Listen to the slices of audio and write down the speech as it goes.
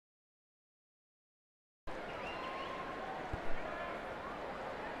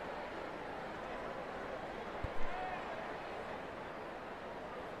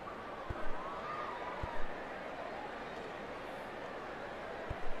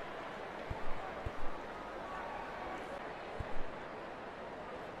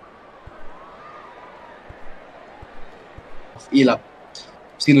Elab.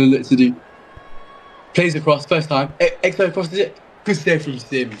 Seen a little to do. Plays across, first time. XO crosses it. Good save from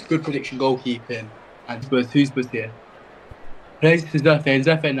Sims. Good prediction, goalkeeping. And who's Spurs here? Plays to Zerfe.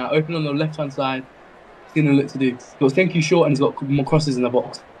 Zerfe now open on the left-hand side. Seen a little to do. He's got thank you short and he's got more crosses in the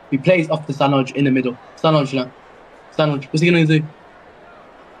box. He plays off to Sanoj in the middle. Sanoj now. Sanoj, what's he going to do?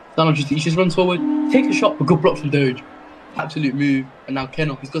 Sanoj, he just runs forward. Takes a shot, but good block from Doge. Absolute move. And now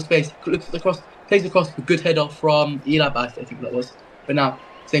Kennel, he's got space. Looks at the cross. Plays across a good header from Elab, I think that was. But now,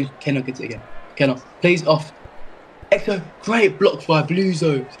 same Kennel gets it again. Kennel plays off. Exo, great block by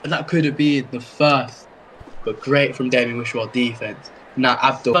Bluzo. And that could have been the first. But great from Damien Wishwell defense. Now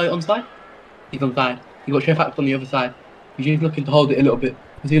Abdul. Onside? He's onside. He got Shefax on the other side. He's just looking to hold it a little bit.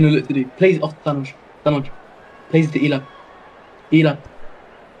 What's he going to look to do? Plays off to Sanoj. Sanoj. Plays it to Elab. Elab.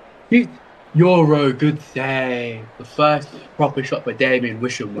 Shoot. Euro, good save. The first proper shot by Damien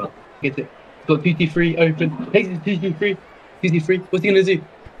Wishwell. Gets it. He's got 2-3 open. Plays it to 2-3. 2-3. What's he going to do?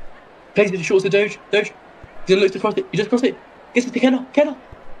 Plays it to short to Doge. Doge. He's going to look to cross it. He just crossed it. Gets it to Kennel. Kennel.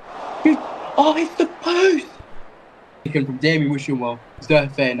 Shoot. Oh, it's the post. Taken from Damien Wishwell.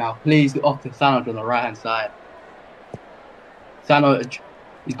 Zerfe now plays it off to Sanoj on the right hand side. Sanoj,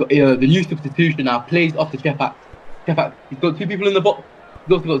 he's got the new substitution now. Plays off to Shefax. Shefax, he's got two people in the box.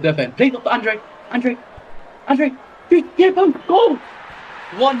 He's also got Zerfe. Plays off to Andre. Andre. Dude, yeah, boom, goal.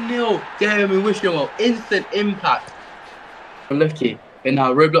 1-0. Damien Wishwell. Instant impact. Lucky. And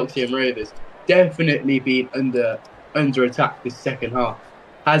now Robloxian Rovers definitely been under attack this second half.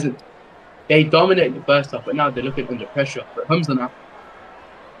 They dominated the first half, but now they're looking under pressure. But Hamza now,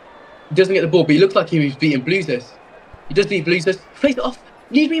 he doesn't get the ball, but he looks like he was beating Blueses. He does beat Blueses. Plays it off.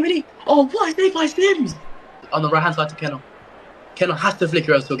 Need me, Millie. Oh, what a save by Sims! On the right hand side to Kennel. Kennel has to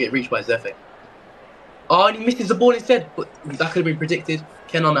flicker else he'll get reached by Zerfe. Oh, and he misses the ball instead. But that could have been predicted.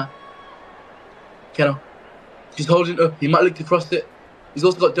 Kennel now. Kennel. Just holding it up. He might look to cross it. He's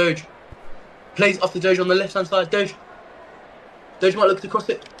also got Doge. Plays off the Doge on the left hand side. Doge might look to cross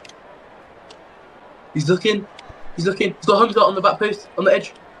it. He's looking. He's got Hamza on the back post, on the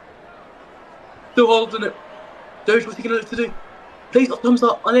edge. Still holding it. Doge, what's he going to look to do? Plays off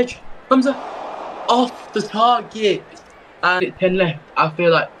Hamza on edge. Hamza off the target. And it's 10 left. I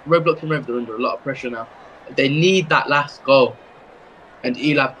feel like Roblox and Rovers are under a lot of pressure now. They need that last goal. And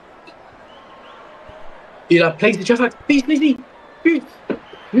Elab plays the Shefax. Beats.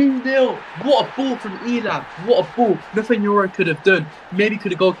 2-0. What a ball from Elab. What a ball. Nothing Euro could have done. Maybe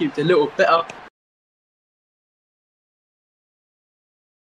could have goalkeeped a little better.